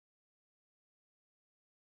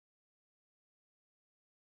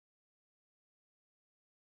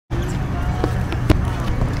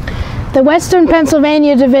The Western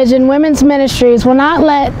Pennsylvania Division Women's Ministries will not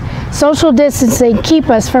let social distancing keep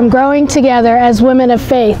us from growing together as women of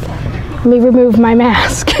faith. Let me remove my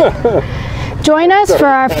mask. Join us for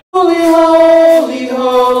our Holy, holy,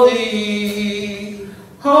 holy,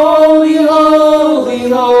 holy, holy,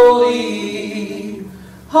 holy,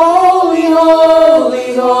 holy,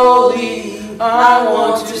 holy, holy, I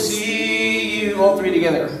want to see you. All three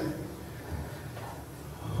together.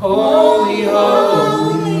 Holy,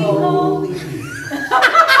 holy, holy,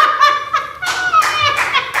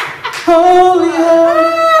 holy,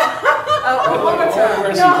 holy. One more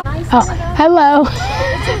time. Oh, hello.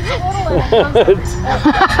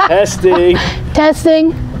 Testing.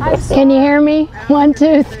 Testing. Can you hear me? 1,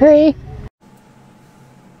 2, 3.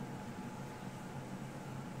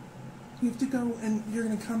 You have to go and you're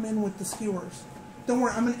going to come in with the skewers. Don't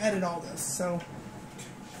worry, I'm going to edit all this, so.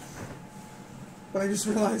 But I just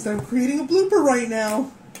realized I'm creating a blooper right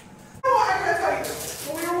now. Oh, I gotta tell you,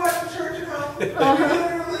 when we were watching church at home,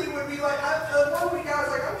 literally would be like, one week I was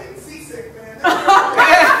like, I'm getting seasick, man.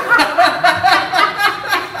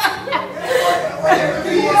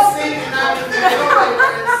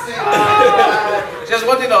 Just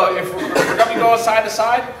one thing though, if we're going to be going side to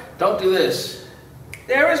side, don't do this.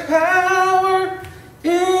 There is power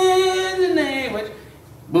in the name.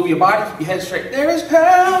 Move your body, your head straight. There is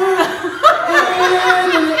power in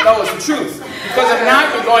the name. No, it's the truth. Because if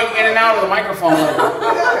not, you're going in and out of the microphone.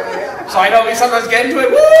 So I know we sometimes get into it.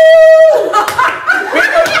 Woo!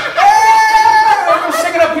 I'm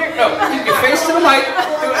singing up here. No, keep your face to the mic.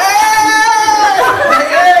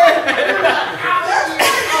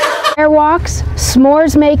 Prayer walks,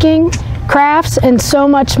 s'mores making, crafts, and so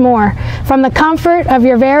much more. From the comfort of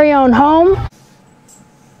your very own home.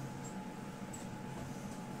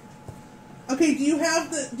 Okay, do you have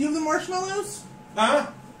the marshmallows? Huh?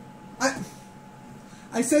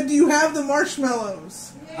 I said, do you have the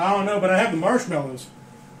marshmallows? I don't know, but I have the marshmallows.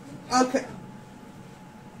 Okay.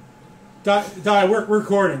 Di, we're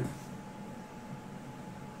recording.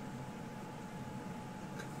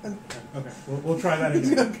 Okay, we'll try that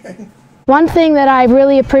again. Okay. One thing that I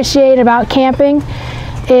really appreciate about camping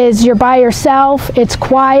is you're by yourself, it's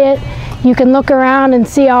quiet, you can look around and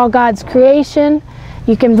see all God's creation,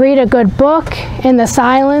 you can read a good book in the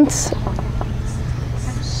silence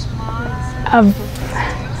of,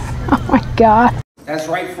 oh my God. That's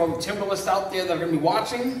right, for the timberlists out there that are going to be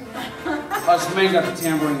watching. Us men got the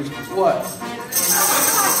tambourines. What?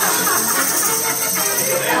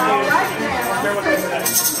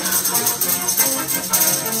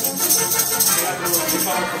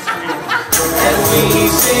 And we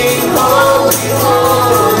sing holy,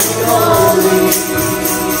 holy, holy.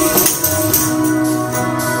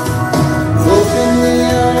 Open the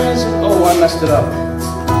eyes. Oh, I messed it up.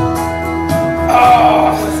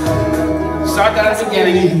 Oh. Start that at the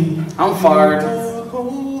beginning. I'm fired.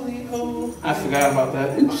 I forgot about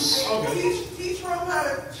that. Oops. Teach Rome how to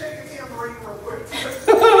shake a tambourine real quick.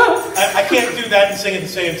 I can't do that and sing at the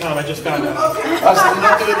same time. I just found out.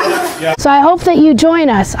 Yeah. So I hope that you join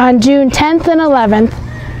us on June 10th and 11th.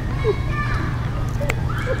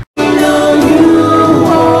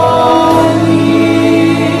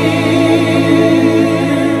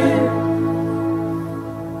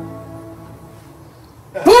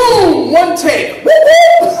 Boom! One take. Woo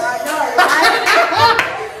woo!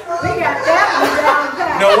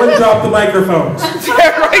 No one dropped the microphones.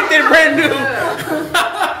 Yeah, right there, brand new.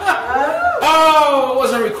 Oh, it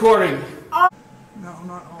wasn't recording.